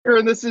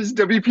And this is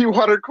WP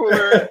Water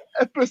Cooler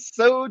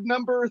episode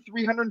number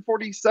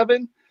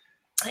 347.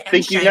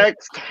 Thank you.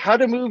 Next, how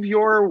to move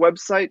your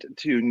website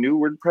to new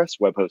WordPress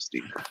web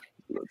hosting.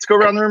 Let's go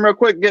around the room real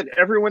quick, get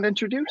everyone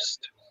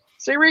introduced.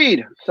 Say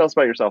Reed, tell us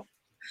about yourself.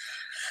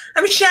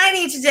 I'm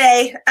shiny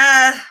today.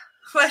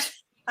 What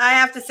I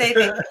have to say.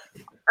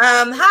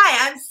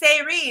 Hi, I'm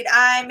Say Reed.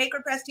 I make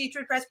WordPress, teach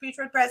WordPress, preach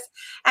WordPress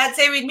at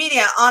Say Reed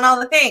Media on all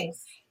the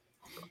things.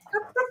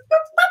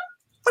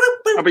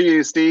 How about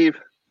you, Steve?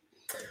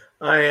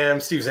 I am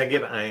Steve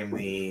Zehngut. I am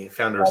the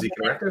founder of Zeek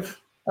Interactive.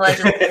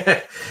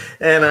 Allegedly.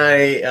 And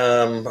I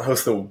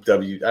host the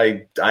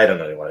I don't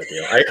know what I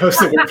do. I host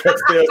the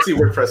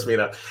WordPress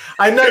meetup.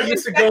 I'm not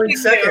used to going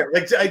second.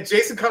 Like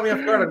Jason caught me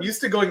off guard. I'm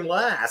used to going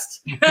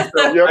last.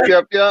 So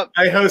Yep.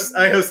 I host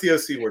the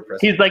OC WordPress.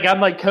 He's like,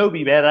 I'm like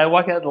Kobe, man. I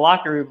walk out of the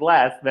locker room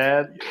last,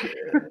 man.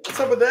 What's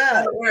up with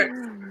that?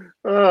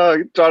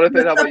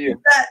 Jonathan, how about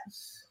you?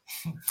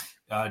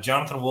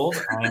 Jonathan Wold.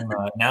 I'm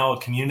now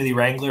a community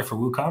wrangler for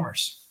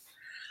WooCommerce.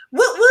 Woo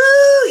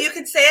woo! You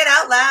can say it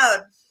out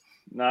loud.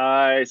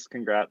 Nice,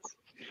 congrats.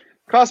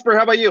 Cosper,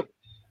 how about you?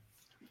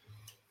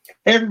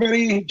 Hey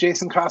everybody,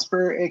 Jason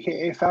Cosper,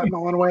 aka Fat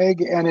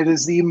Mullenweg, and it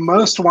is the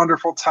most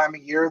wonderful time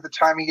of year, the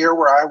time of year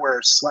where I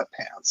wear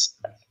sweatpants.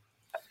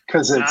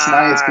 Because it's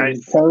nice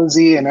and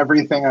cozy and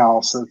everything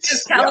else.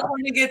 Because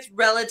California gets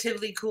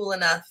relatively cool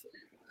enough.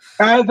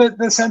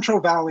 The Central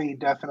Valley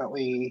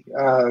definitely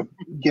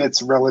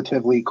gets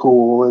relatively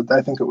cool.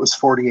 I think it was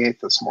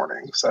 48 this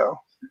morning, so.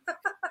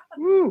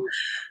 Woo.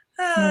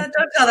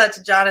 Don't tell that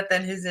to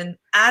Jonathan, who's in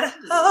Idaho.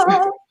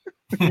 I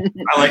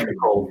like the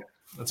cold.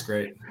 That's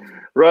great.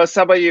 Russ,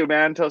 how about you,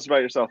 man? Tell us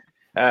about yourself.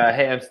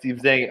 Hey, I'm Steve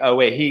Zeng. Oh,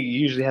 wait, he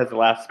usually has the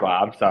last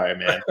spot. I'm sorry,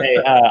 man. Hey,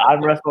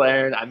 I'm Russell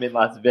Aaron. I'm in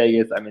Las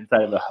Vegas. I'm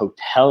inside of a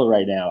hotel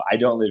right now. I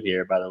don't live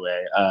here, by the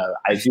way.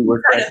 I do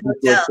WordPress.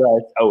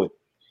 Oh,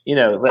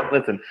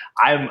 listen,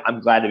 I'm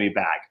glad to be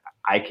back.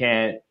 I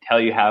can't tell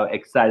you how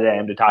excited I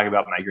am to talk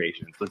about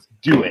migrations. Let's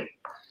do it.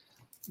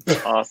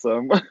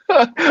 Awesome.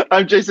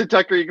 I'm Jason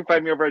Tucker. You can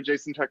find me over at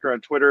Jason Tucker on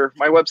Twitter.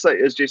 My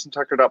website is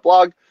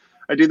jasontucker.blog.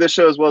 I do this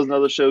show as well as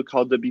another show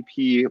called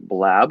WP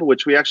Blab,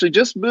 which we actually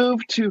just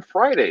moved to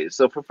Fridays.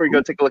 So feel free to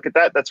go take a look at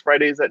that. That's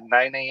Fridays at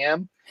 9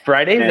 a.m.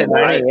 Fridays at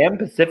 9 a.m.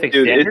 Pacific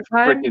Standard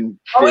Time?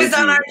 Always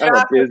on our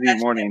job. Busy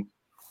morning.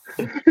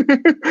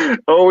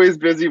 Always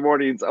busy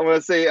mornings. I want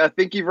to say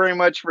thank you very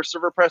much for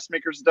ServerPress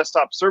Makers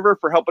Desktop Server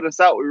for helping us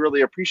out. We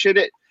really appreciate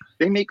it.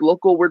 They make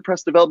local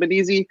WordPress development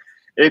easy.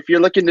 If you're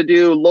looking to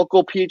do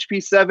local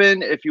PHP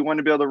 7, if you want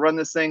to be able to run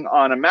this thing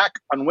on a Mac,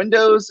 on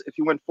Windows, if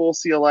you want full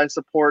CLI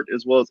support,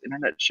 as well as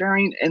internet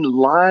sharing and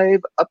live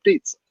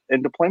updates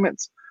and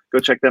deployments, go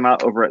check them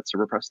out over at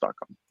serverpress.com.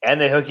 And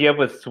they hook you up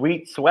with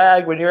sweet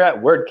swag when you're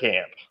at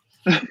WordCamp.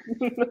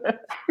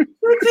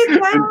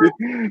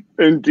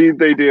 Indeed,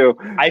 they do.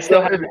 I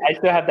still have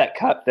that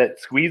cup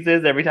that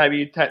squeezes every time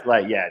you touch.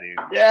 Like, yeah, dude.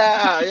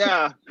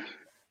 Yeah.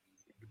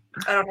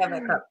 I don't have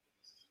that cup.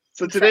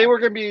 So today we're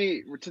gonna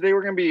be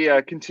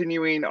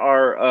continuing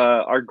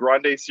our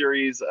Grande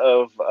series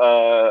of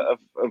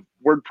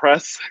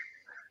WordPress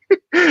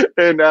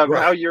and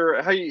how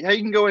you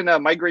can go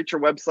and migrate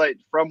your website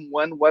from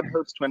one web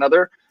host to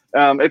another.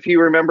 If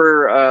you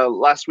remember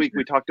last week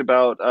we talked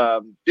about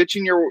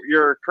ditching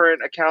your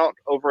current account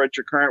over at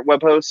your current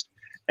web host,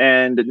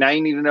 and now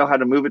you need to know how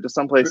to move it to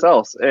someplace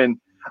else. And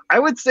I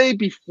would say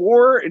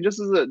before, and just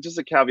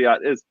a caveat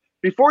is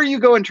before you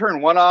go and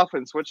turn one off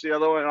and switch the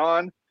other one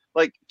on.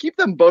 Like, keep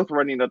them both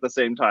running at the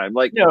same time.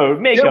 Like, get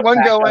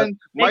one going,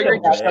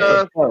 migrate your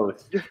stuff,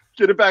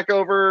 get it back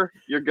over,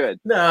 you're good.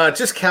 No,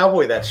 just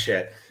cowboy that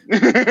shit.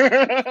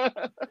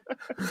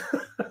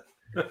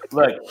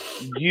 Look,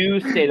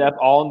 you stayed up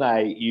all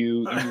night.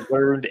 You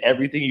learned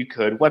everything you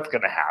could. What's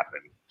going to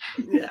happen?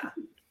 Yeah.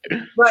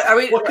 But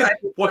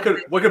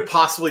what could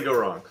possibly go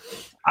wrong?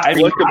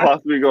 What could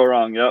possibly go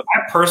wrong? Yep.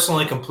 I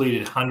personally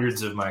completed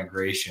hundreds of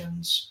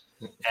migrations,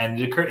 and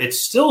it's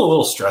still a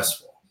little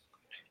stressful.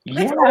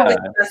 It's always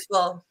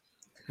stressful.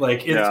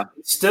 Like it's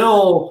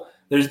still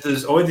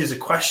there's always these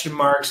question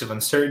marks of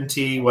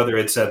uncertainty, whether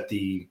it's at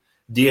the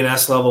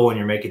DNS level when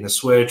you're making the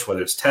switch,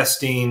 whether it's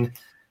testing.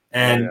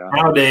 And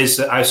nowadays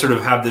I sort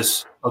of have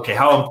this, okay,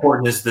 how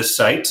important is this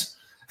site?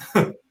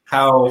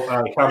 how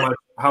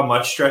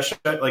much stress,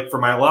 like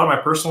for a lot of my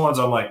personal ones,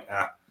 I'm like,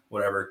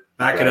 whatever.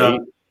 Back it up,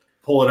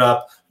 pull it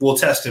up, we'll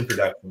test in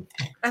production.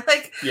 I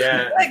think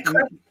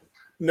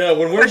no,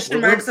 when we're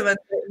question marks of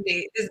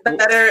uncertainty is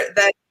better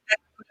than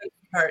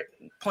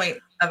point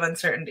of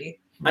uncertainty.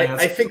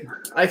 I think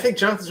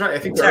Jonathan's right. I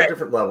think there are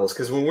different levels,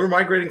 because when we're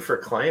migrating for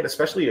a client,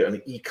 especially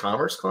an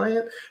e-commerce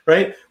client,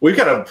 right? We've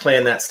got to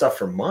plan that stuff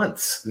for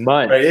months.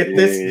 Right?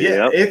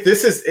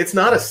 It's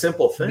not a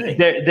simple thing.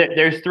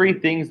 There's three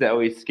things that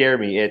always scare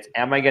me. It's,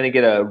 am I going to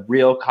get a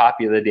real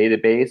copy of the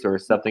database, or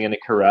is something going to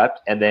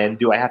corrupt? And then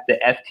do I have to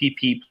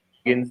FTP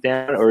plugins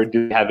down, or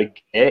do I have a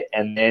Git?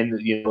 And then,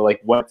 like,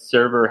 what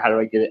server, how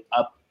do I get it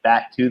up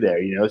back to there,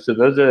 So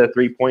those are the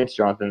 3 points,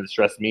 Jonathan, that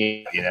stress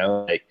me,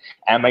 Like,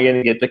 am I going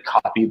to get the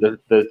copy of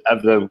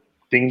the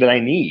thing that I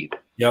need?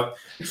 Yep.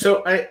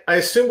 So I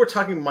assume we're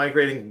talking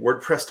migrating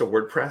WordPress to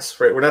WordPress,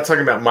 right? We're not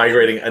talking about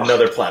migrating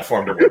another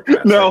platform to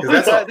WordPress. No,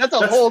 right? that's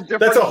a whole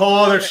different. That's a whole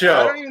other show.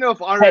 I don't even know if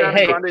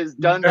Ariana Grande has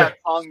done that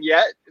song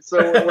yet,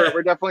 so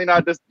we're definitely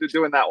not just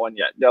doing that one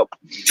yet. Nope.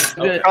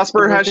 Okay.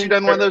 Casper, has she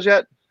done one of those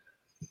yet?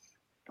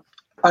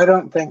 I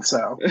don't think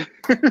so.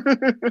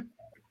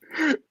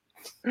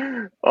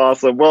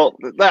 Awesome. Well,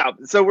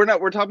 so we're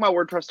talking about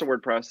WordPress to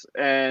WordPress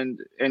and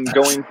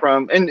going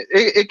from, and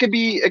it could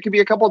be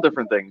a couple of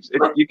different things.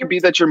 You could be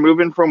that you're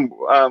moving from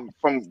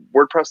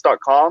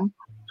WordPress.com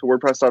to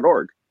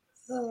WordPress.org,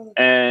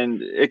 and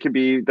it could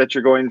be that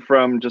you're going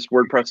from just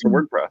WordPress to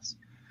WordPress.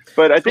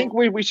 But I think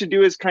what we should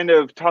do is kind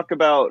of talk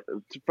about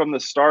from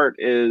the start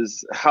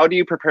is how do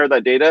you prepare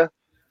that data,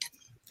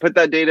 put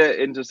that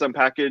data into some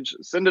package,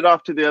 send it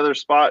off to the other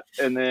spot,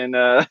 and then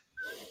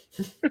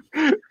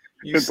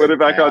you put it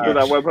back onto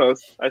that web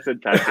host. I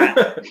said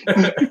package.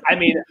 I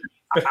mean,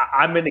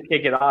 I'm going to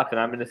kick it off, and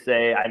I'm going to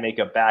say I make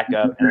a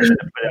backup, and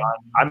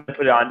I'm going to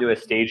put it onto a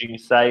staging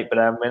site, but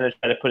I'm going to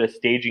try to put a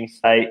staging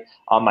site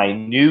on my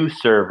new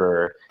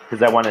server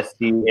because I want to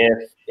see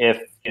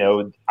if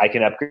I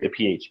can upgrade to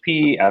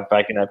PHP, if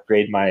I can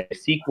upgrade my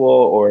SQL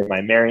or my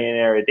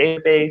Marinara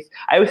database.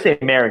 I would say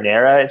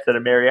Marinara instead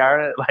of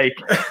Mariana. But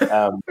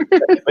so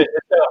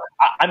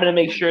I'm going to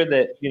make sure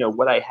that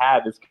what I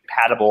have is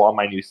compatible on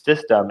my new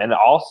system, and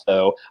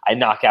also I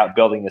knock out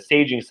building the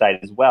staging site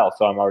as well,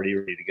 so I'm already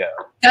ready to go.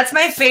 That's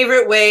my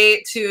favorite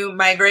way to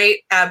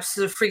migrate.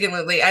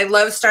 Absolutely, I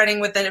love starting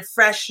with a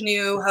fresh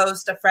new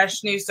host, a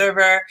fresh new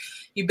server.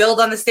 You build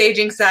on the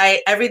staging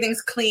site,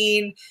 everything's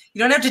clean.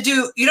 You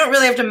don't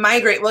really have to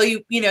migrate. Well,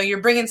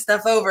 you're bringing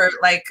stuff over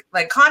like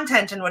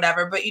content and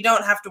whatever, but you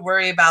don't have to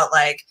worry about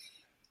like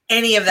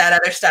any of that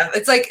other stuff.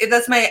 It's like,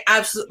 that's my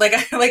absolute,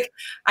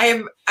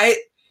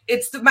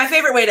 it's my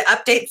favorite way to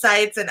update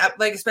sites and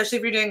especially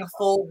if you're doing a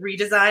full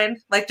redesign,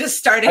 like just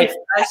starting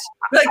fresh.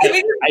 Can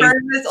we just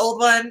burn this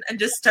old one and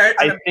just start?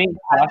 I think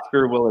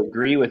Oscar will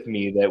agree with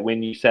me that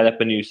when you set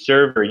up a new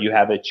server, you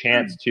have a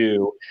chance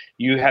to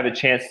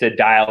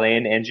dial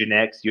in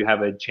Nginx. You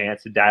have a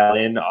chance to dial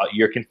in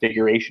your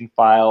configuration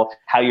file,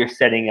 how you're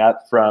setting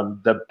up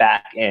from the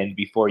back end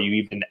before you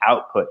even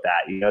output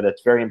that.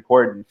 That's very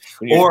important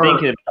when you're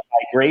thinking about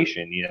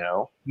migration.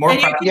 More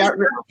and you can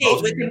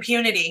update with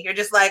impunity. You're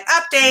just like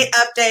update.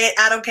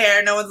 I don't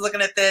care. No one's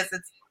looking at this.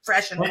 It's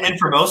fresh and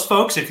for most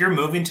folks, if you're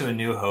moving to a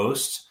new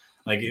host,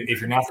 like if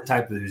you're not the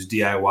type who's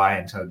DIY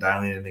and kind of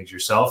dialing in things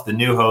yourself, the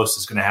new host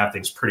is going to have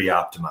things pretty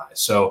optimized.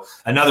 So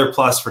another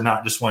plus for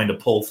not just wanting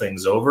to pull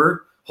things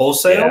over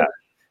wholesale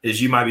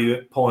is you might be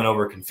pulling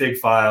over config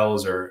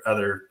files or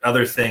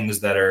other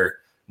things that are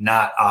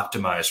not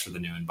optimized for the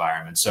new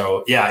environment.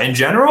 So in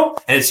general,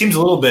 and it seems a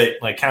little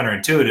bit like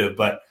counterintuitive,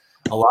 but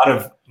a lot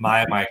of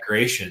my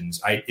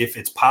migrations, if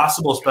it's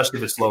possible, especially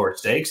if it's lower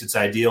stakes, it's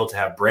ideal to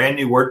have brand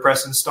new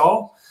WordPress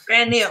install,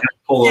 brand new,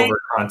 pull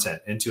over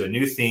content into a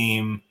new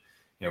theme,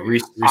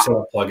 reset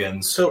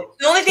plugins. So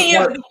the only thing you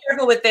have to be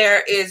careful with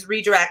there is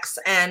redirects,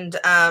 and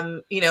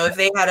if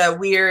they had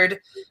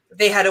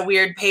a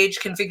weird page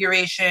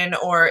configuration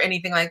or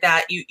anything like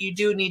that, you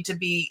do need to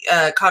be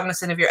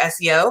cognizant of your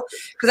SEO,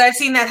 because I've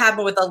seen that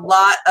happen with a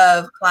lot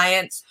of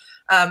clients.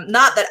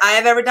 Not that I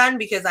have ever done,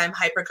 because I'm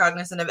hyper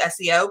cognizant of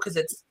SEO, because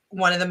it's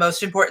one of the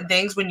most important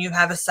things when you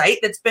have a site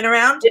that's been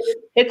around.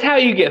 It's how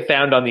you get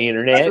found on the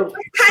internet. It's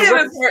kind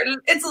of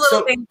important. It's a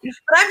little thing. But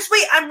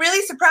I'm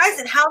really surprised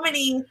at how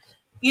many,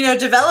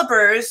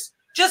 developers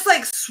just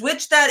like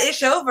switch that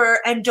ish over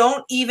and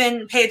don't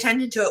even pay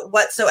attention to it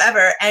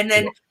whatsoever. And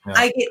then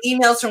I get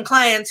emails from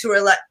clients who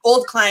are like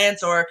old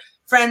clients or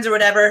friends or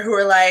whatever who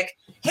are like,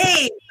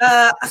 hey,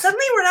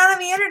 suddenly we're not on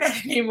the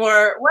internet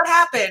anymore. What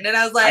happened? And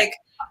I was like,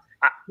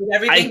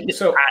 everything.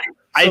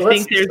 I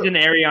think there's an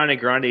Ariana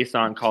Grande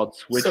song called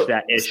 "Switch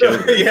That Ish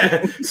Over."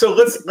 Yeah. So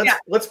let's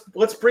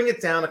bring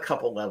it down a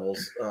couple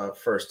levels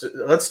first.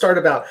 Let's start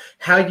about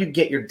how you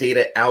get your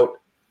data out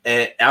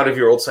of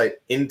your old site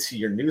into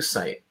your new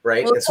site,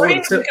 right? Well,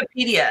 according to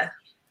Wikipedia.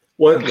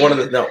 One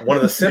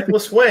of the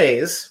simplest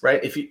ways,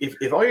 right?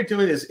 If all you're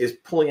doing is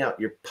pulling out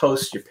your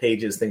posts, your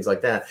pages, things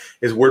like that,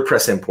 is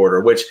WordPress importer,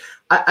 which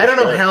I don't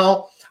know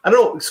how. I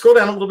don't know. Scroll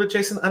down a little bit,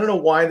 Jason. I don't know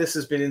why this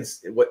has been in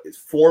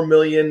 4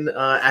 million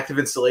active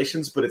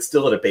installations, but it's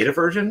still in a beta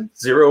version,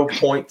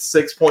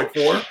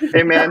 0.6.4.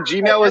 Hey man,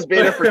 Gmail was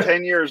beta for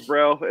 10 years,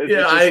 bro.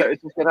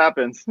 It's just what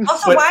happens.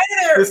 Also, why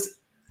are there?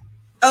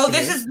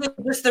 This is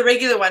just the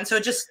regular one, so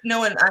no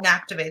one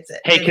unactivates it.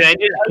 Hey, can I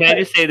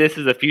just say this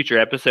is a future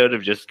episode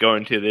of just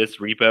going to this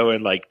repo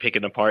and like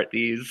picking apart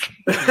these?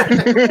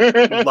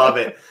 Love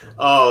it.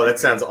 Oh, that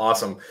sounds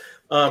awesome.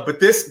 But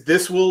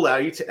this will allow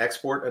you to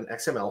export an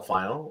XML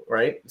file,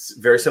 right?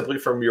 Very simply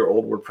from your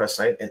old WordPress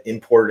site and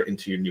import it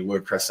into your new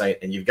WordPress site.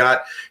 And you've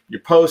got your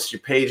posts, your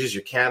pages,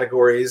 your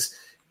categories.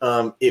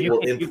 It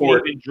will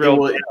import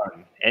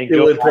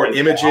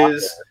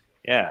images.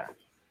 Yeah.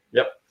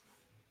 Yep.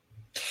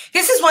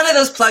 This is one of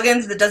those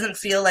plugins that doesn't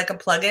feel like a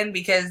plugin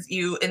because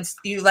you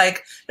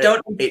like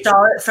don't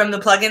install it from the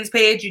plugins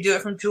page. You do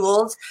it from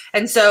tools,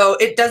 and so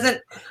it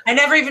doesn't. I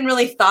never even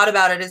really thought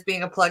about it as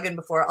being a plugin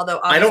before. Although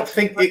I don't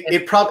think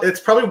it's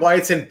probably why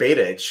it's in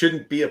beta. It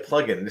shouldn't be a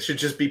plugin. It should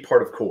just be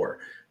part of core.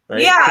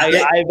 Right? Yeah,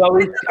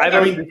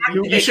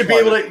 you should be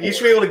able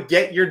to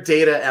get your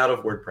data out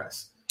of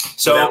WordPress.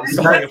 So it's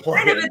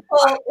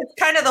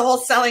kind of the whole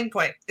selling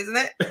point, isn't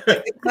it?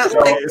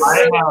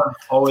 I have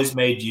always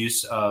made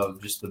use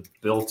of just the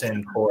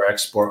built-in core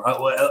export,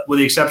 with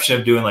the exception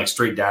of doing like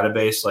straight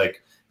database,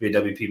 like via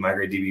WP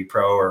Migrate DB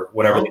Pro or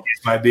whatever the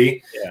case might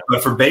be. Yeah.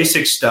 But for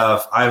basic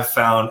stuff, I've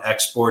found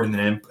export and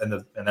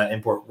that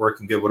import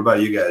working good. What about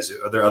you guys?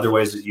 Are there other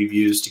ways that you've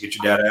used to get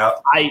your data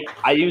out?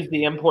 I use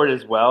the import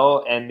as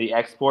well and the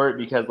export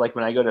because like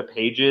when I go to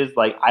pages,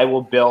 like I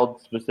will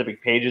build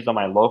specific pages on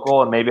my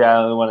local and maybe I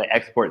only want to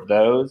export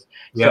those.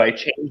 Yeah.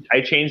 So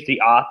I changed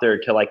the author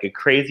to like a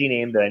crazy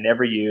name that I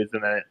never use,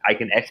 and then I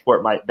can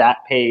export that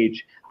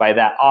page by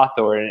that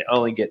author and it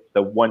only gets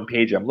the one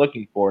page I'm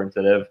looking for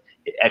instead of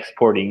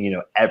exporting,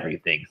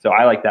 everything. So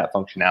I like that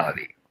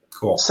functionality.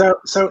 Cool. So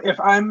if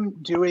I'm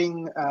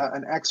doing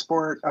an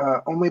export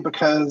only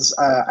because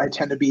I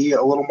tend to be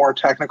a little more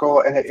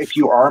technical, and if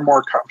you are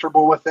more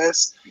comfortable with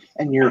this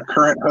and your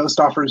current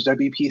host offers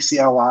WP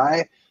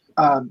CLI,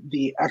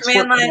 the export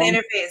command line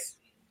interface.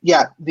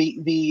 Yeah,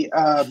 the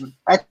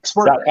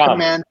export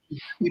command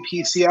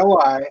WP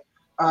CLI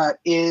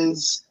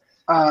is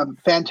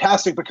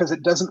fantastic because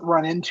it doesn't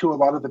run into a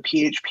lot of the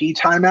PHP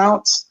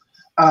timeouts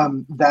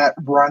that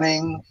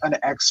running an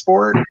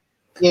export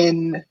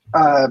in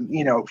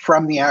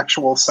from the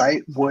actual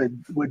site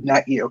would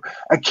net you.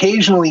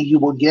 Occasionally you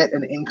will get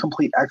an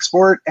incomplete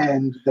export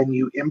and then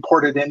you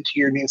import it into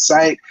your new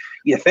site.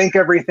 You think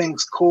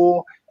everything's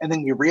cool and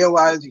then you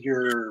realize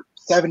you're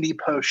 70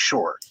 posts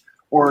short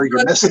or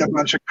you're missing a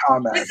bunch of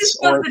comments. This is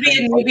supposed to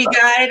be a newbie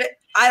guide.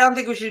 I don't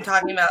think we should be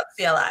talking about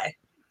CLI.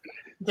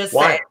 Just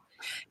say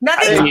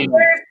nothing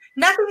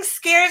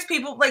scares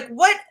people. Like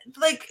what?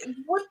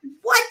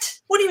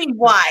 What do you mean?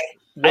 Why?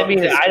 I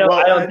mean, I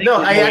don't think.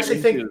 No, I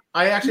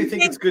actually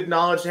think it's good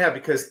knowledge to have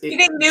because you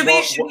think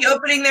newbies should be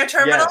opening their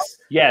terminal?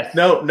 Yes.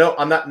 No,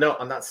 I'm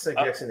not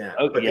suggesting that.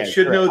 Okay, but they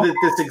should know that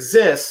this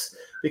exists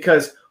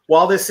because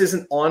while this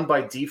isn't on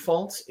by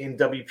default in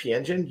WP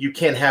Engine, you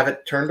can have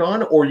it turned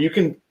on, or you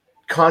can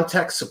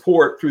contact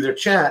support through their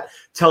chat,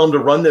 tell them to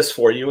run this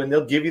for you, and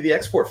they'll give you the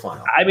export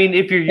file. I mean,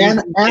 if you're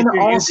using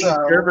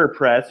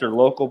ServerPress or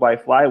Local by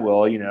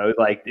Flywheel,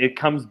 like it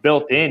comes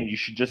built in. You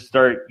should just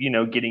start,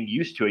 getting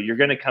used to it. You're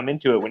going to come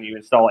into it when you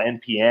install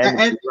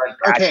NPM.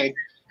 Okay.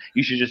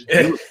 You should just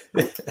do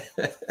it.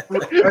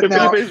 If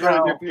anybody's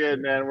running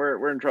VPN, man,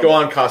 we're in trouble. Go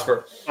on,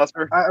 Casper.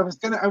 I was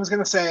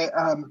gonna say.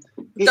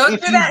 Don't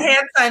do that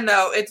hand sign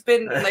though. It's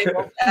been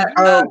labeled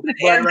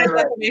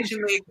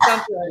Anti-Defamation League.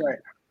 Right.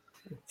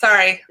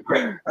 Sorry.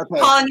 Okay.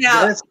 Calling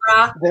out.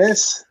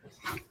 This.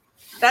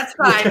 That's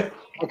fine.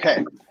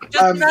 Okay.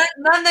 Just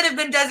none that have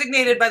been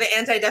designated by the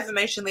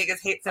Anti-Defamation League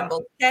as hate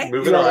symbols. Okay.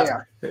 Moving on.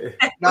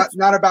 Yeah.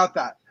 Not about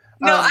that.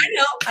 No,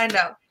 I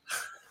know.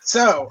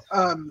 So,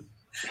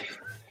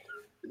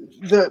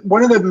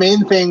 one of the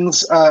main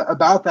things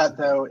about that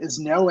though is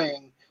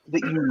knowing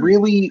that you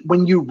really,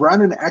 when you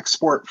run an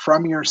export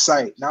from your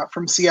site, not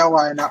from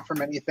CLI, not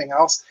from anything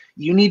else,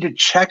 you need to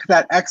check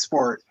that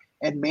export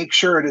and make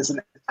sure it is an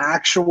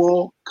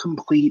actual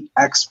complete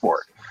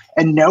export.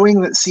 And knowing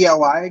that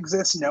CLI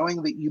exists,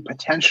 knowing that you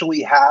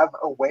potentially have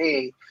a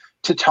way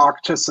to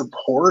talk to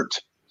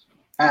support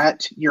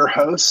at your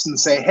host and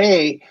say,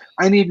 hey,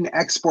 I need an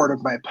export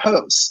of my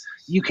posts.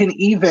 You can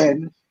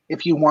even,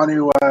 if you want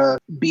to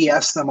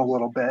BS them a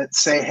little bit,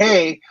 say,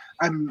 hey,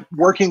 I'm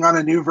working on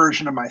a new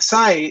version of my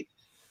site.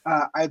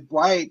 I'd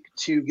like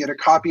to get a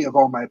copy of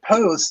all my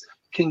posts.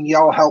 Can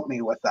y'all help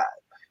me with that?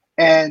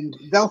 And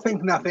they'll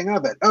think nothing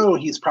of it. Oh,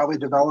 he's probably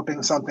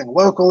developing something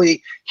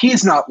locally.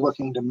 He's not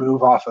looking to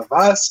move off of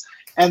us.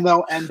 And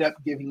they'll end up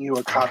giving you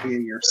a copy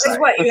of your site.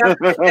 What, you have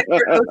to protect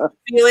your host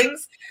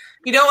feelings?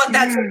 You don't want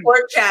that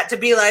support chat to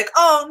be like,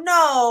 oh,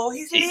 no,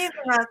 he's leaving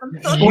us.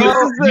 I'm so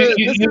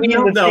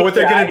No, what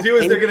they're going to do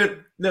is they're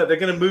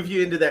going to move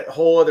you into that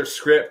whole other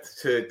script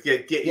to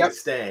get you to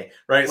stay,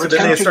 right? So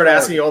then they start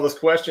asking you all those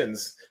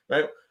questions,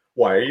 right?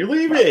 Why are you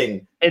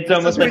leaving? It's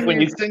almost like when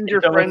you send your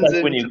friends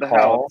into the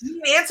house.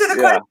 Answer the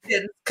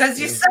question because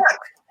you suck.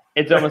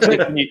 It's almost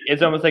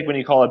like when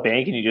you call a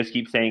bank and you just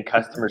keep saying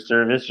customer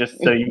service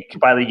just so you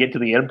can finally get to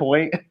the end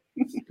point.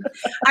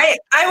 I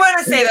want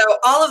to say though,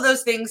 all of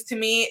those things to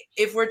me,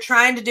 if we're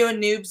trying to do a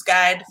noob's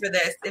guide for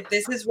this, if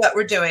this is what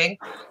we're doing,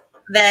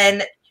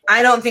 then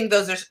I don't think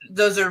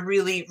those are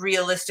really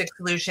realistic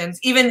solutions.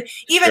 Even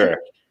sure.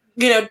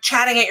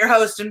 Chatting at your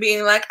host and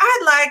being like,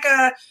 I'd like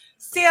a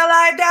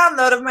CLI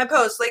download of my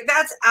post, like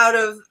that's out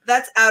of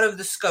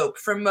the scope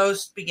for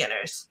most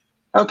beginners.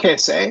 Okay,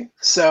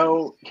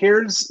 so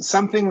here's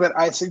something that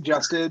I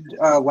suggested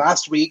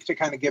last week to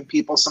kind of give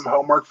people some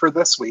homework for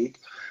this week.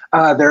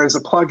 There is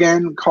a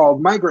plugin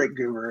called Migrate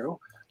Guru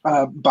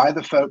by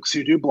the folks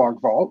who do Blog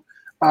Vault.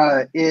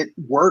 it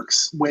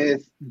works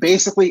with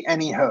basically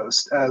any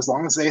host as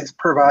long as they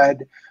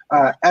provide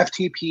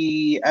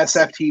FTP,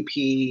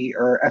 SFTP,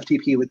 or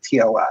FTP with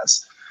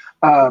TLS.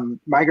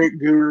 Migrate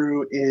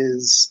Guru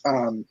is,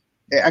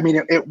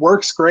 it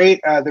works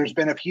great. There's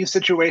been a few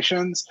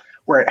situations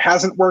where it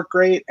hasn't worked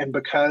great, and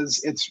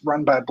because it's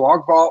run by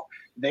BlogVault,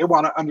 they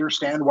want to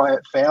understand why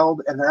it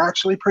failed, and they're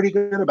actually pretty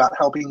good about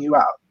helping you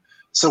out.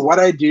 So what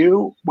I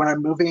do when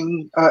I'm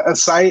moving a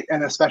site,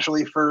 and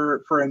especially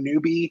for a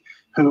newbie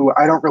who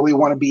I don't really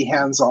want to be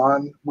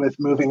hands-on with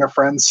moving a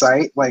friend's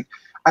site, like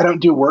I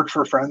don't do work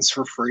for friends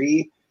for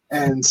free,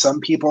 and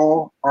some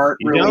people aren't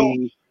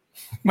really.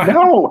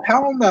 No,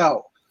 hell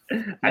no.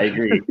 I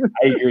agree. Get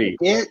paid.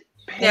 Yeah,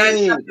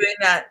 stop doing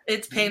that.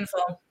 It's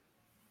painful.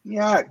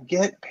 Yeah,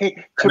 get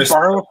paid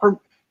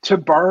to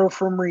borrow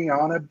from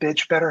Rihanna.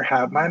 Bitch, better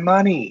have my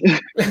money.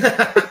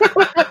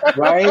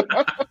 Right?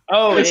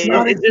 Oh, is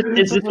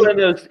this one of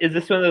those? Is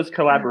this one of those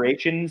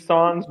collaboration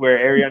songs where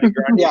Ariana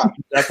Grande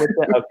stuff with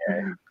it?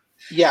 Okay.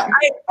 Yeah.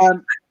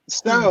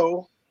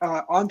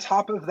 On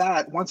top of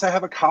that, once I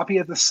have a copy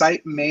of the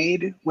site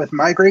made with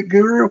Migrate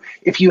Guru,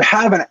 if you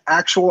have an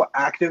actual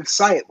active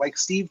site, like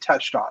Steve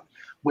touched on,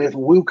 with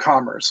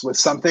WooCommerce, with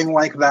something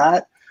like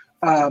that,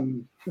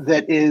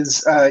 that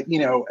is,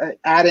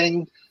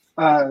 adding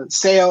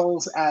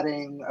sales,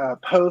 adding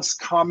posts,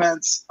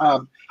 comments.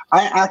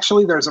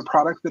 There's a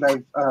product that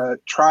I've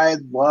tried,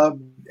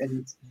 loved,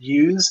 and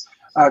used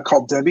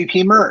called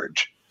WP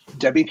Merge.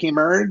 WP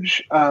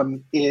Merge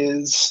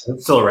is...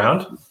 It's still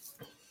around?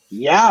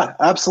 Yeah,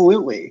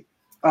 absolutely.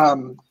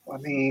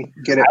 Let me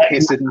get it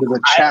pasted into the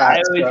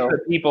chat. I always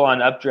put people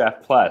on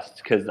Updraft Plus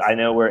because I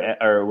know where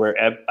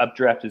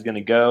Updraft is going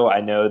to go.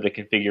 I know the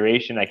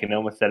configuration. I can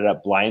almost set it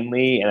up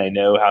blindly, and I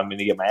know how I'm going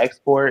to get my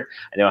export.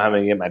 I know how I'm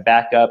going to get my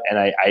backup, and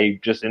I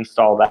just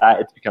install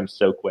that. It's become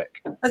so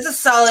quick. It's a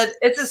solid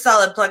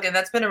plugin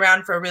that's been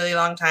around for a really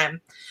long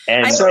time.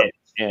 And So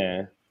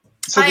the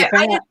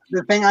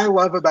thing I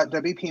love about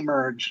WP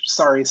Merge,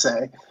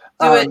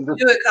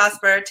 do it,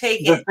 Casper.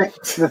 Take it.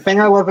 The thing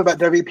I love about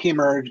WP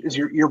Merge is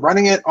you're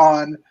running it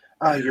on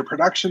your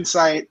production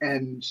site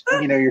and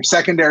your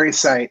secondary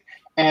site,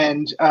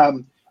 and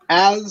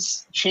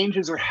as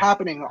changes are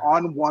happening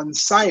on one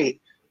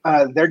site,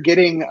 they're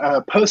getting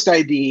a post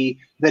ID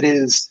that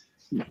is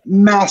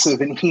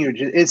massive and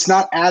huge. It's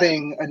not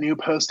adding a new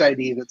post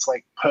ID that's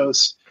like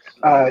post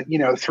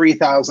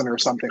 3,000 or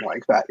something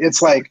like that.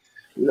 It's like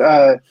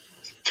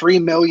 3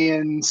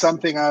 million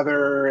something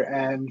other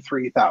and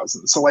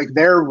 3,000. So like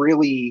they're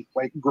really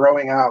like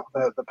growing out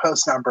the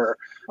post number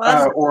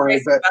or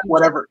the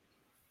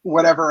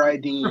whatever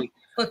ID.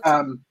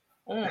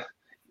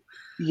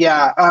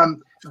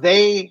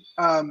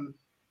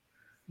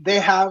 They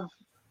have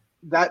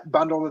that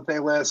bundle that they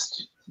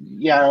list.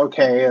 Yeah,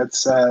 okay,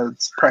 it's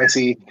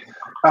pricey.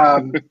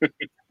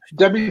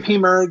 WP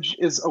Merge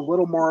is a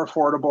little more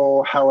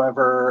affordable,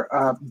 however,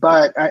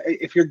 but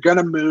if you're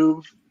gonna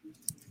move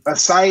a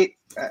site,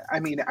 I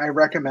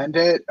recommend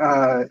it.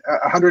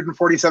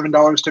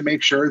 $147 to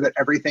make sure that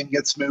everything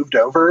gets moved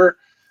over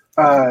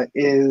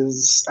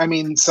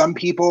some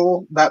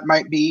people that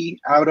might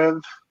be out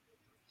of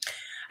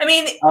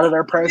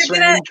their price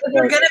range. If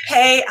you're going to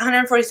pay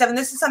 $147,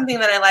 this is something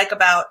that I like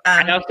about.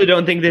 I also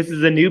don't think this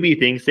is a newbie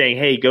thing saying,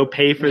 "Hey, go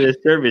pay for this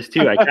service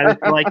too." I kind of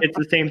feel like it's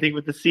the same thing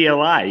with the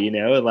CLI.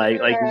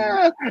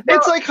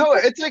 It's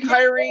like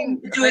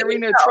hiring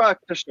a truck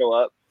to show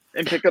up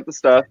and pick up the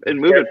stuff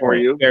and move it for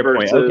you. Fair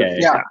point. Okay.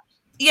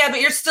 Yeah,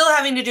 but you're still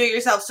having to do it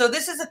yourself. So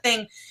this is a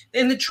thing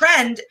in the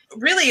trend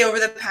really over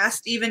the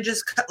past even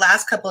just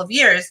last couple of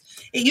years.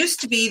 It used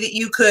to be that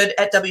you could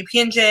at WP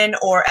Engine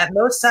or at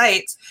most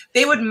sites,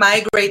 they would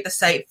migrate the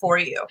site for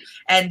you.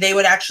 And they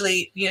would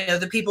actually,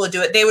 the people would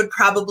do it. They would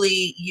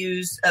probably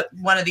use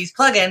one of these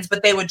plugins,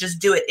 but they would just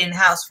do it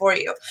in-house for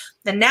you.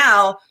 And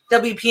now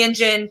WP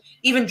Engine,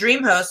 even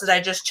DreamHost, as I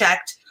just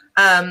checked,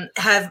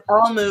 have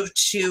all moved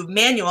to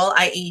manual,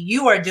 i.e.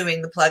 you are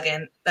doing the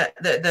plugin,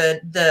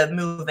 the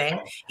moving,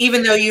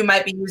 even though you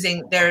might be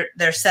using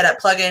their setup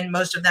plugin.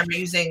 Most of them are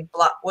using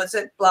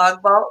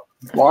BlogVault.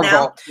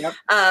 BlogVault, yep.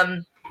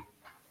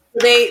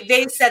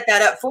 They set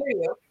that up for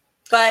you.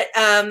 But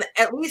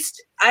at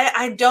least,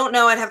 I don't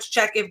know, I'd have to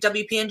check if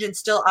WP Engine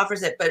still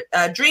offers it, but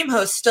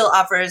DreamHost still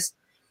offers,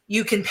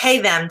 you can pay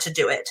them to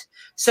do it.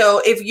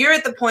 So if you're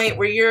at the point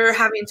where you're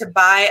having to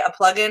buy a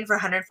plugin for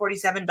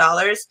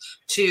 $147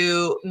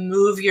 to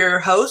move your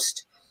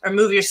host or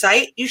move your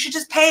site, you should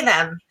just pay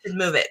them to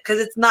move it because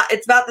it's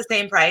about the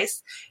same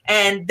price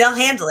and they'll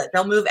handle it.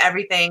 They'll move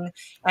everything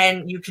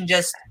and you can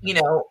just,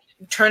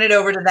 turn it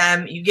over to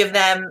them. You give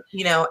them,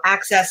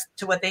 access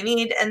to what they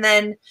need and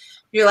then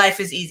your life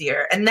is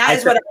easier. And that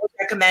is what I would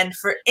recommend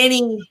for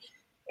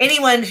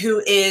anyone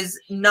who is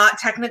not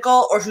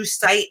technical or whose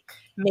site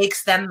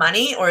makes them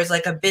money or is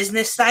like a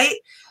business site,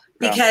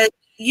 because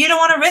you don't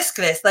want to risk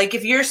this. Like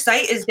if your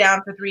site is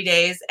down for 3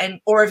 days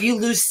or if you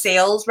lose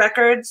sales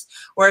records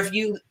or if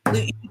you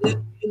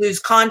lose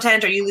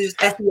content or you lose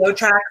SEO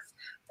tracks,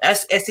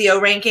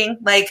 SEO ranking,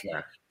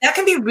 that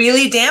can be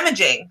really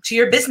damaging to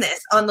your business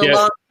on the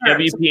long term.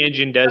 WP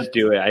Engine does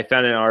do it. I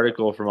found an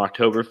article from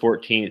October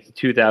 14th,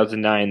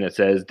 2009 that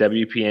says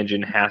WP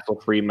Engine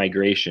hassle-free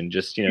migration.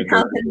 Just,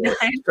 2009.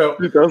 So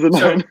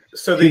 2009.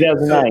 So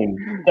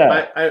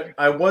 2009.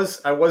 I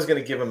was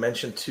going to give a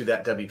mention to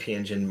that WP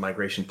Engine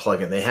migration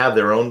plugin. They have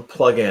their own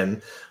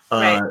plugin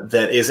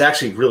that is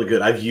actually really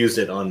good. I've used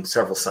it on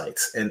several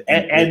sites, and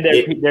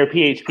their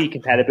PHP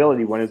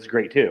compatibility one is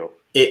great too.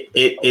 The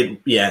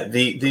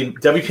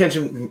WP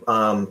Engine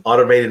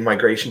automated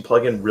migration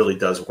plugin really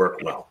does work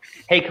well.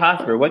 Hey,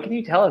 Cosper, what can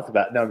you tell us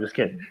about? No, I'm just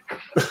kidding.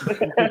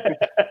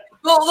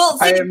 Well,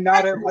 I am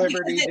not at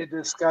liberty to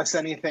discuss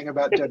anything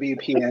about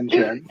WP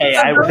Engine. Hey,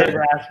 I would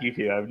never ask you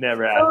to. I've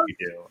never asked you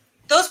to.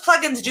 Those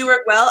plugins do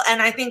work well,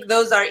 and I think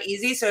those are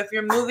easy. So if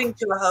you're moving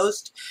to a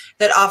host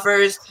that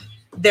offers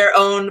their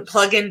own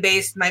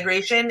plugin-based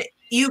migration,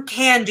 you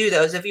can do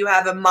those if you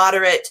have a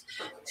moderate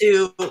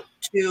to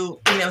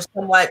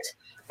somewhat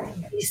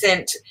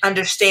decent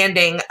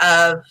understanding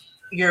of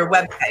your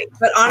website.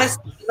 But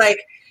honestly,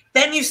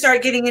 then you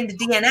start getting into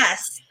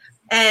DNS,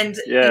 and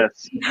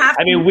yes,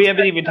 we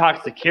haven't even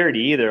talked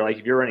security either. Like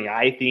if you're running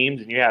iThemes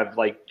and you have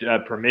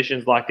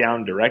permissions locked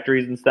down,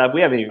 directories and stuff,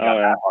 we haven't even got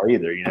that far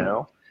either.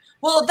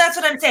 Well, that's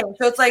what I'm saying.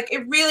 So it's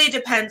it really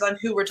depends on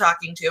who we're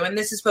talking to, and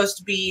this is supposed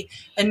to be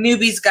a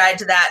newbie's guide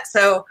to that.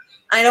 So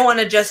I don't want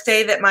to just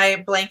say that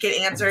my blanket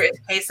answer is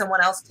pay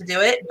someone else to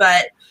do it,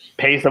 but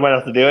pay someone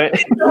else to do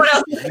it. Someone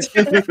else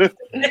to do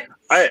it.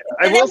 I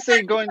will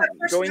say going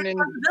in,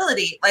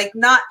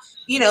 not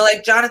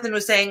like Jonathan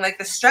was saying,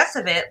 the stress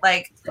of it.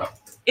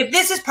 If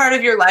this is part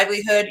of your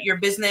livelihood, your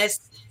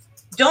business,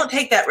 don't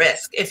take that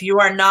risk if you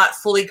are not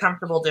fully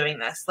comfortable doing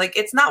this.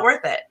 It's not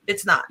worth it.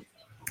 It's not.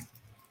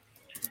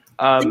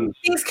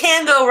 Things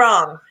can go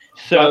wrong.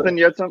 So Jonathan,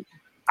 you had something?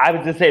 I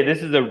was going to say,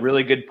 this is a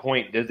really good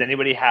point. Does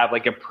anybody have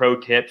a pro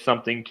tip,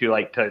 something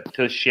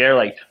to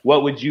share?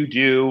 What would you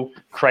do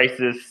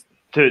crisis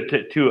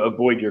to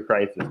avoid your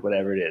crisis,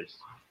 whatever it is?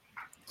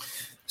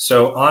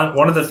 So on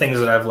one of the things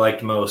that I've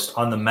liked most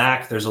on the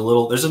Mac, there's a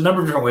number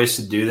of different ways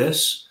to do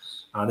this.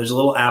 There's a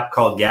little app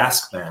called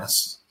Gas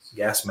Mask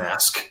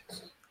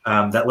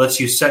that lets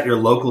you set your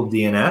local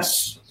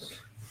DNS.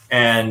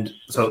 And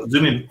so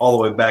zooming all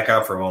the way back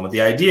out for a moment,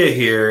 the idea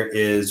here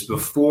is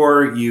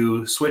before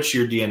you switch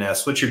your DNS,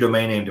 switch your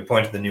domain name to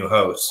point to the new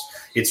host,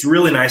 it's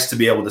really nice to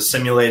be able to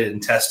simulate it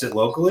and test it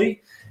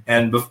locally.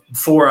 And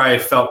before I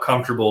felt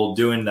comfortable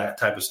doing that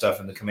type of stuff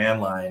in the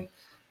command line,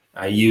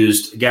 I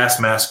used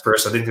Gas Mask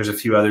first. I think there's a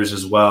few others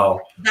as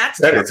well. That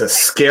is a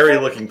scary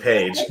looking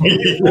page. I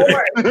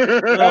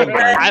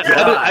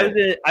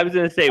was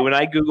going to say, when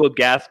I Googled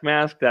Gas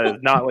Mask, that is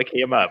not what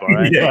came up. All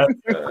right. Yeah.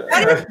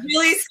 That is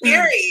really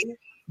scary.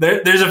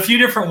 There's a few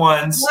different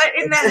ones. What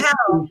in the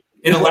hell?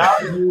 It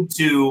allows you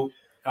to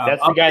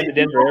that's the guy in the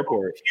Denver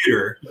airport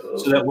computer,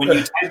 so that when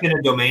you type in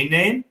a domain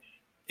name,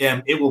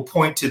 it will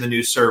point to the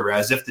new server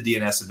as if the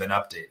DNS had been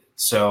updated.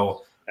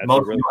 So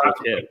when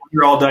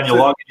you're all done, you'll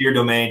log into your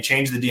domain,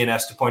 change the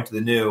DNS to point to the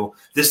new.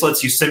 This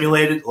lets you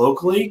simulate it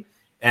locally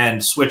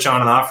and switch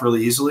on and off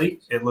really easily.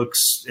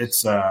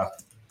 It's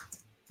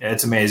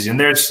amazing. And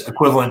there's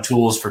equivalent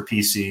tools for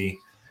PC.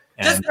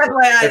 Just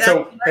FYI, that's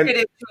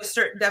targeted to a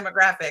certain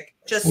demographic.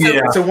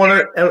 So one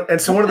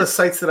of the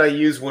sites that I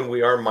use when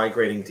we are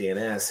migrating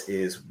DNS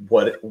is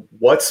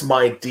what's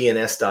my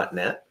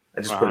DNS.net.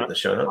 I just put it in the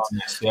show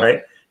notes,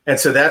 right? And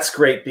so that's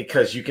great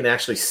because you can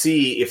actually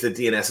see if the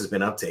DNS has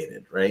been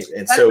updated, right?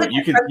 And so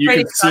you can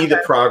see the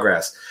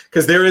progress,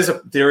 because there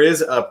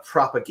is a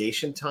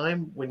propagation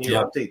time when you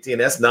update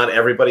DNS. Not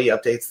everybody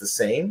updates the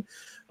same.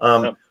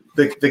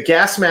 The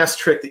Gas Mask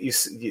trick that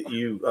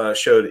you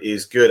showed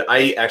is good.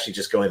 I actually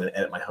just go in and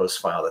edit my host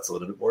file. That's a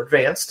little bit more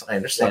advanced. I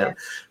understand,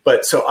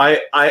 but so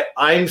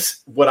I'm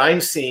what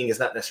I'm seeing is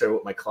not necessarily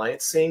what my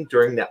client's seeing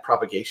during that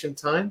propagation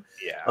time.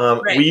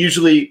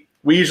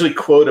 We usually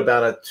quote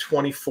about a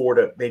 24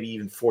 to maybe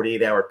even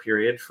 48-hour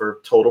period for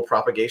total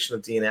propagation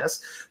of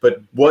DNS.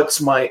 But what's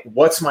my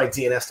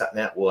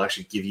DNS.net will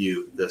actually give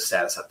you the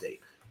status update.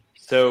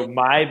 So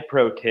my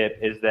pro tip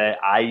is that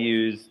I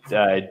use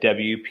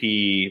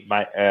WP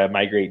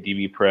Migrate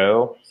DB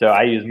Pro. So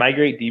I use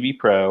Migrate DB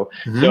Pro.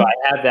 Mm-hmm. So I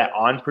have that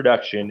on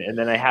production, and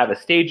then I have a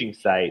staging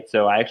site.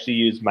 So I actually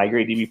use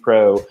Migrate DB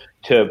Pro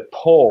to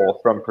pull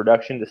from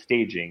production to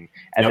staging,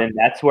 and then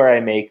that's where I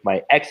make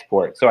my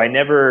export. So I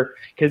never,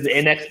 because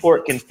an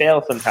export can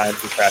fail sometimes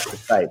to crash the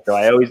site. So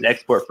I always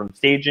export from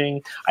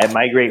staging. I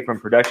migrate from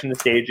production to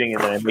staging,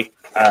 and then I make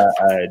a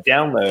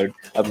download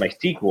of my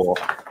SQL.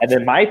 And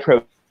then my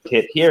pro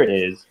tip here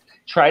is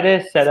try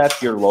to set up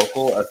your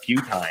local a few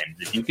times.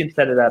 If you can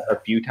set it up a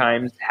few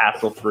times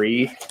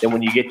hassle-free, then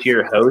when you get to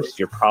your host,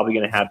 you're probably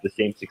going to have the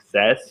same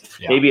success.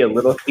 Yeah. Maybe a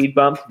little speed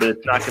bumps, but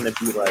it's not going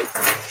to be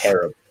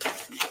terrible.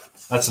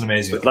 That's an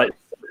amazing. But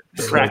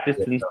practice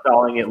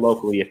installing it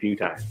locally a few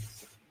times.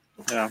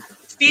 Yeah.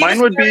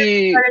 Mine would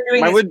be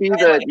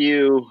that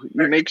you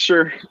make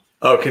sure.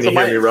 Oh, can you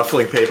hear me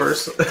ruffling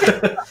papers?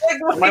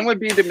 Mine would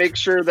be to make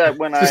sure that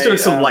when just doing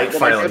some light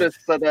filing. I go to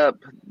set up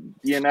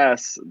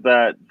DNS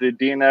that the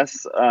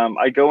DNS,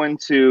 I go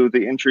into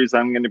the entries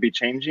I'm going to be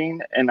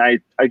changing, and I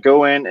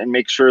go in and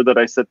make sure that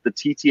I set the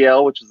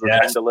TTL, which is the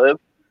time to live,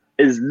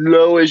 as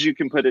low as you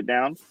can put it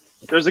down.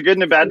 There's a good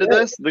and a bad to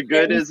this. The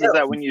good is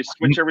that when you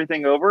switch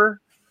everything over,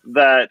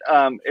 that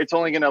it's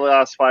only going to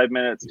last 5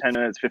 minutes, 10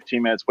 minutes,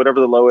 15 minutes, whatever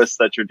the lowest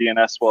that your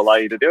DNS will allow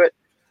you to do it.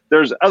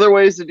 There's other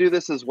ways to do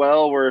this as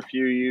well, where if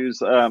you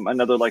use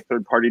another like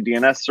third-party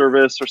DNS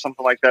service or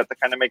something like that to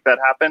kind of make that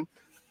happen.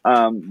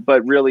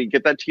 But really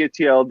get that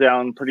TTL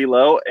down pretty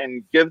low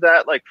and give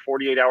that like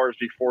 48 hours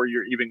before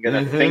you're even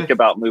going to think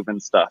about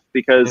moving stuff,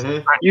 because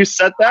you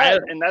set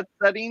that and that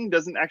setting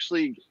doesn't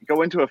actually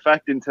go into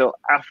effect until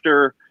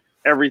after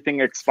everything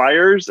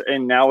expires,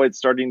 and now it's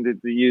starting to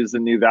use the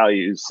new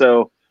values.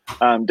 So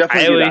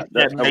definitely do that.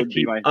 That would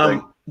be my thing.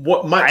 I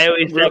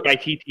always set my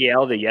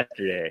TTL to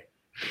yesterday.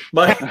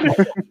 My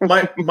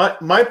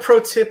pro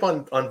tip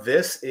on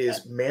this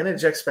is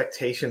manage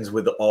expectations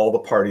with all the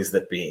parties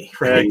that be,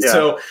 right?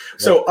 So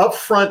up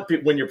front,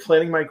 when you're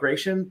planning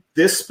migration,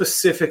 this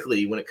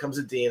specifically, when it comes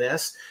to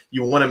DNS,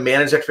 you want to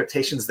manage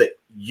expectations that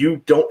you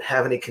don't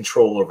have any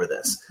control over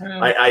this.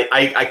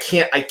 I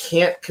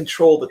can't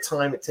control the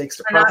time it takes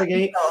to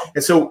propagate.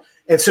 And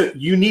so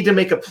you need to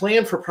make a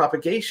plan for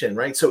propagation,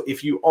 right? So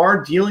if you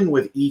are dealing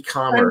with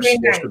e-commerce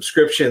or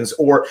subscriptions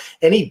or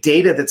any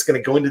data that's going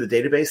to go into the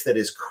database that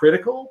is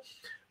critical,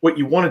 what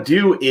you want to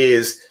do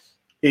is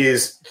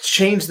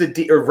change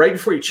right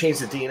before you change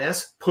the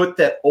DNS, put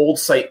that old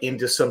site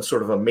into some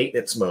sort of a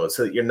maintenance mode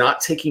so that you're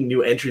not taking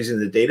new entries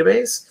into the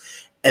database,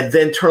 and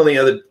then turn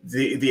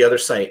the other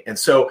site. And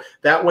so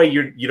that way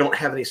you don't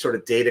have any sort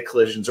of data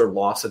collisions or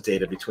loss of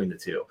data between the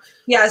two.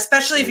 Yeah,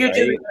 especially if you're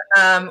doing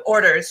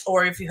orders,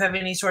 or if you have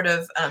any sort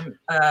of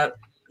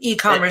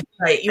e-commerce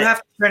site, you have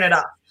to turn it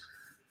off.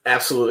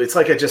 Absolutely. It's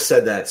like I just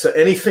said that. So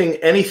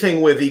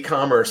anything with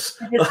e-commerce.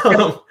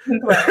 But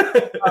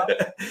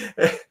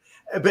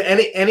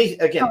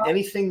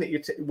anything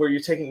that where you're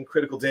taking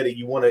critical data,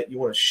 you want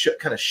to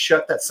kind of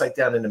shut that site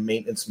down into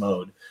maintenance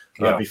mode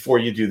before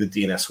you do the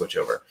DNS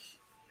switchover.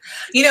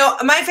 You know,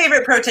 my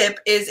favorite pro tip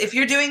is if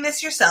you're doing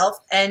this yourself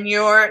and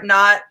you're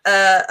not,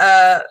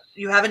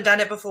 you haven't done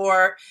it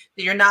before,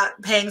 that you're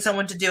not paying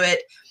someone to do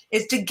it,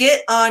 is to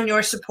get on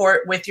your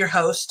support with your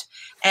host,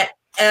 and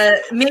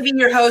maybe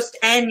your host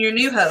and your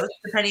new host,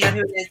 depending on who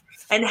it is,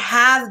 and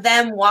have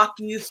them walk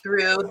you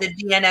through the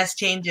DNS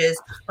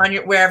changes on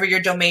wherever your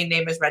domain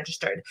name is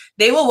registered.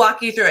 They will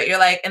walk you through it.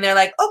 They're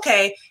like,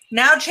 okay,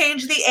 now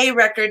change the A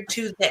record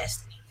to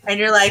this. And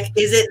you're like,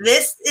 is it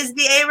this is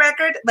the A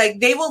record?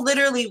 Like, they will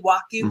literally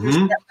walk you through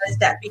step by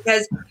step,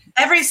 because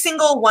every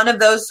single one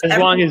of those, as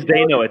long as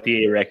they know what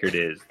the A record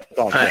is,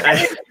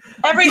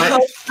 every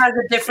host has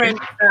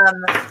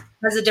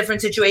a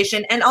different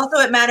situation. And also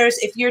it matters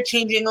if you're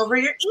changing over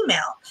your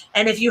email,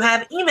 and if you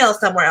have email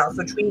somewhere else,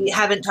 which we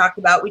haven't talked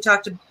about. We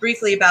talked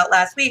briefly about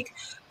last week,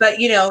 but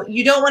you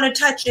don't want to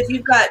touch, if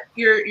you've got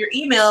your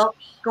email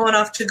going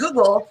off to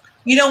Google,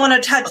 you don't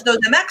want to touch those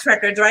MX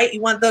records, right?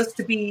 You want those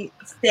to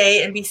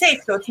stay and be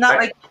safe. So it's not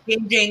like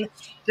changing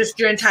just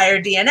your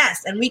entire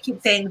DNS. And we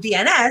keep saying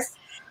DNS,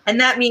 and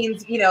that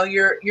means,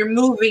 you're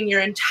moving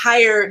your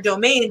entire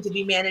domain to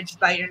be managed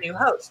by your new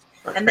host.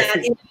 And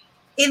that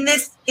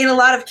is, in a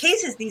lot of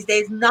cases these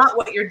days, not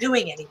what you're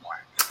doing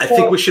anymore. I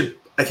think we should.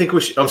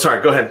 I'm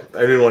sorry. Go ahead.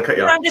 I didn't want to cut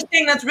you off. I'm just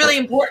saying that's really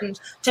important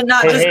to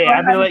not just. Hey,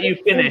 I'm going to let you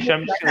finish.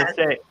 I'm just going to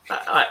say.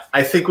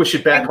 I think we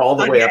should back all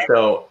the way up,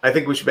 though.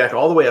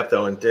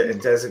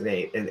 And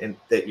designate and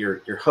that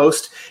your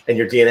host and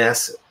your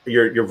DNS,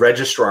 your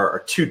registrar are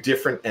two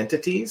different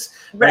entities,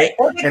 right?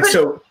 And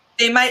so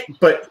they might.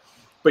 But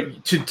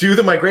to do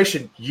the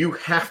migration, you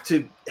have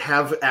to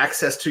have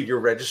access to your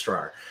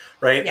registrar.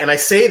 Right. Yeah. And I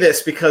say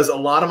this because a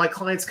lot of my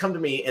clients come to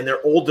me and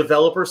their old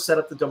developers set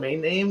up the domain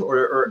name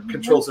or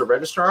controls the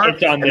registrar,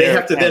 and they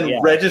have to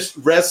then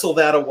wrestle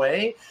that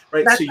away.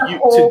 Right. That's so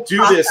to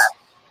do this,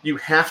 you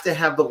have to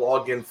have the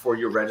login for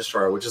your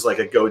registrar, which is like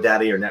a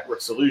GoDaddy or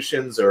Network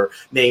Solutions or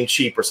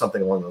Namecheap or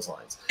something along those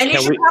lines. And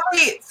you should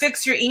probably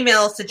fix your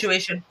email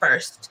situation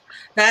first.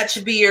 That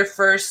should be your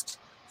first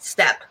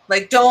step.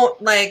 It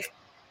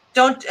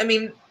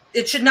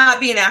should not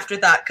be an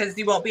afterthought, because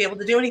you won't be able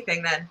to do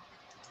anything then.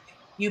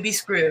 You'd be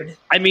screwed.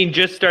 I mean,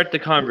 just start the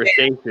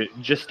conversation.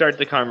 Just start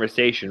the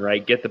conversation,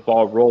 right? Get the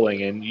ball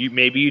rolling. And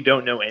maybe you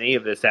don't know any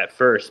of this at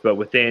first, but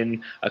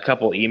within a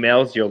couple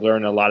emails, you'll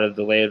learn a lot of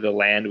the lay of the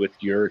land with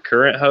your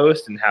current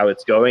host and how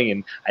it's going.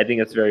 And I think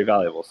it's very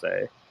valuable,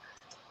 Say.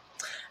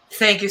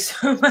 Thank you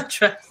so much,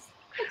 Russ.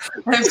 I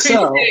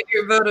appreciate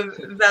your vote of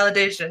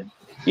validation.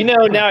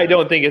 Now I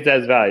don't think it's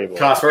as valuable.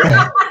 Casper?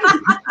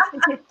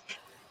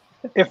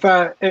 If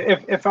I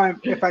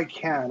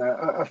can,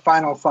 a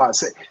final thought.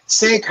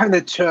 Say kind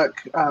of took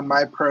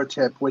my pro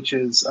tip, which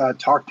is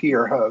talk to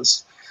your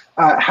host.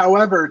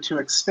 However, to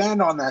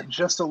expand on that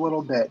just a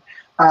little bit,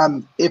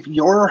 if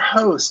your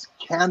host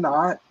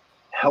cannot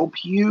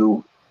help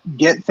you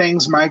get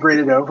things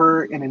migrated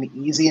over in an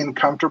easy and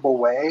comfortable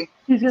way,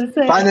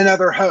 find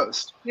another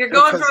host. You're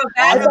going from a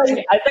bad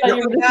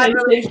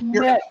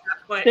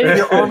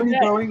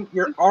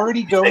You're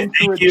already going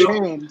through a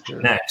change.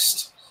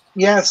 Next.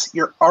 Yes,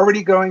 you're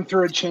already going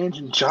through a change,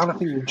 and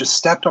Jonathan, you just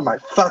stepped on my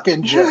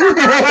fucking joke.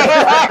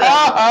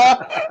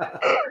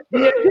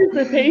 The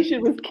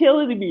anticipation was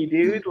killing me,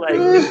 dude. Like,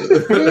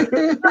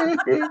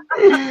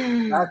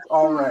 that's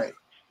all right.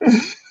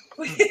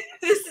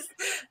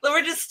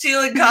 We're just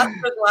stealing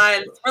Casper's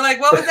lines. We're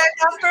like, what was that,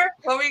 Casper?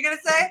 What were you gonna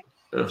say?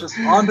 Just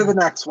on to the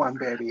next one,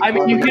 baby. I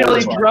mean, you can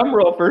only drum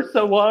roll for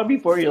so long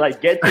before you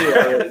like get to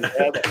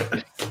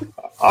it.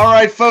 All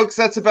right, folks,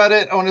 that's about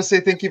it. I want to say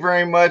thank you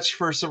very much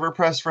for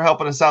ServerPress for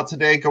helping us out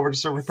today. Go over to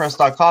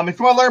serverpress.com. If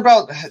you want to learn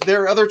about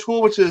their other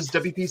tool, which is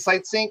WP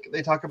Site Sync,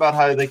 they talk about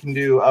how they can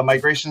do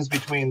migrations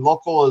between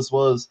local as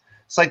well as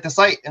site to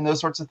site and those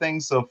sorts of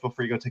things. So feel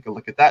free to go take a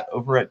look at that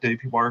over at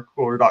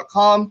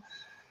WPWaterCooler.com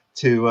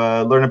to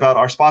learn about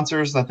our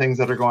sponsors and the things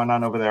that are going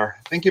on over there.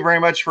 Thank you very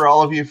much for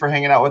all of you for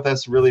hanging out with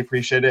us. Really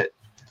appreciate it.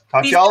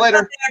 Talk to y'all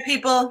later.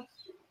 People.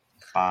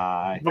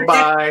 Bye.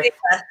 Bye-bye.